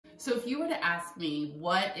So if you were to ask me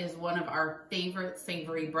what is one of our favorite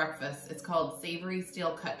savory breakfasts, it's called Savory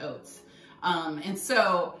Steel Cut Oats. And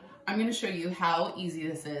so I'm gonna show you how easy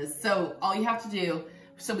this is. So all you have to do,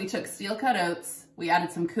 so we took steel cut oats, we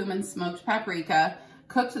added some cumin, smoked paprika,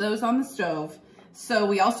 cooked those on the stove. So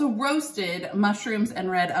we also roasted mushrooms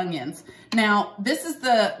and red onions. Now, this is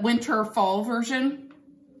the winter fall version.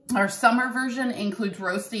 Our summer version includes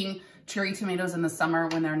roasting cherry tomatoes in the summer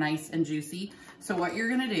when they're nice and juicy. So what you're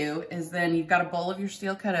gonna do is then you've got a bowl of your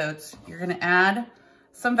steel cut oats. You're gonna add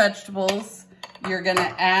some vegetables. You're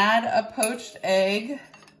gonna add a poached egg.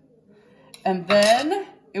 And then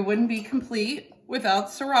it wouldn't be complete without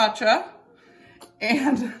sriracha.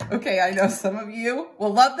 And okay, I know some of you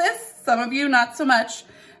will love this, some of you not so much.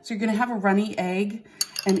 So you're gonna have a runny egg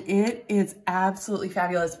and it is absolutely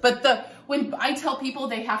fabulous. But when I tell people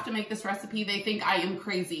they have to make this recipe, they think I am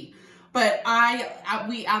crazy. But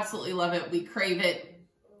we absolutely love it, we crave it.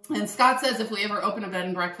 And Scott says if we ever open a bed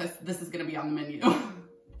and breakfast, this is gonna be on the menu.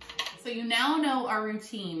 So you now know our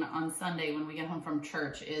routine on Sunday when we get home from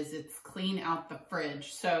church is it's clean out the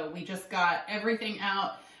fridge. So we just got everything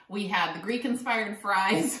out. We had the Greek-inspired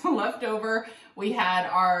fries left over. We had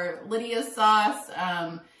our Lydia sauce,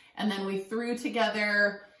 and then we threw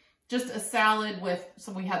together just a salad with,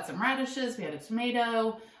 so we had some radishes, we had a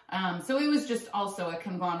tomato. So it was just also a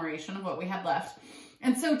conglomeration of what we had left.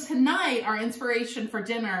 And so tonight, our inspiration for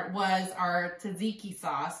dinner was our tzatziki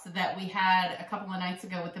sauce that we had a couple of nights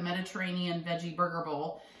ago with the Mediterranean Veggie Burger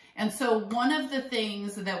Bowl. And so one of the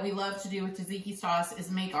things that we love to do with tzatziki sauce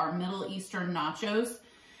is make our Middle Eastern nachos.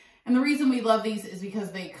 And the reason we love these is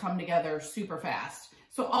because they come together super fast.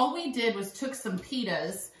 So all we did was took some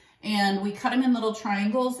pitas and we cut them in little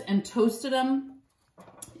triangles and toasted them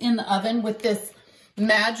in the oven with this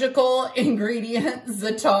magical ingredient,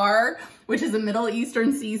 za'atar, which is a Middle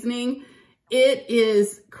Eastern seasoning. It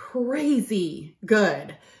is crazy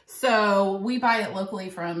good. So we buy it locally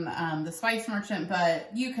from the spice merchant, but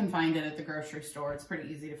you can find it at the grocery store. It's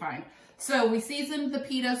pretty easy to find. So we seasoned the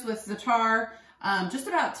pitas with za'atar, just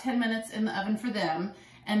about 10 minutes in the oven for them.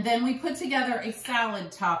 And then we put together a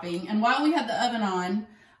salad topping. And while we had the oven on,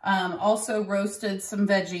 also roasted some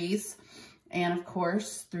veggies. And of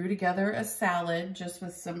course, threw together a salad just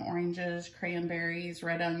with some oranges, cranberries,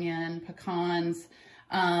 red onion, pecans.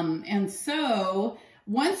 And so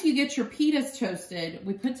once you get your pitas toasted,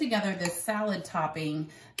 we put together this salad topping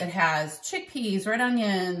that has chickpeas, red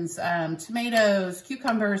onions, tomatoes,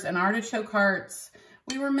 cucumbers, and artichoke hearts.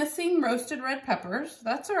 We were missing roasted red peppers.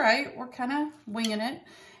 That's all right. We're kind of winging it.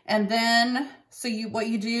 And then, so what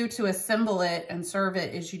you do to assemble it and serve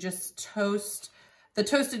it is you just toast the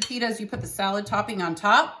toasted pitas, you put the salad topping on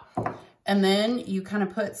top, and then you kind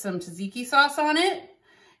of put some tzatziki sauce on it,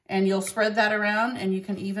 and you'll spread that around, and you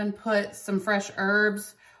can even put some fresh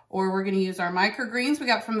herbs, or we're gonna use our microgreens we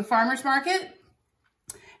got from the farmer's market.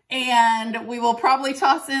 And we will probably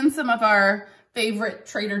toss in some of our favorite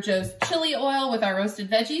Trader Joe's chili oil with our roasted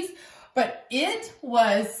veggies. But it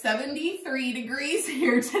was 73 degrees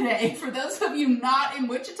here today. For those of you not in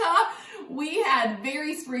Wichita, we had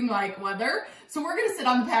very spring-like weather. So we're gonna sit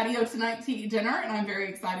on the patio tonight to eat dinner, and I'm very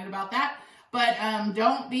excited about that. But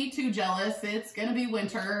don't be too jealous. It's gonna be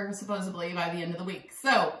winter, supposedly, by the end of the week.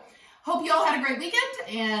 So hope you all had a great weekend,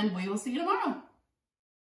 and we will see you tomorrow.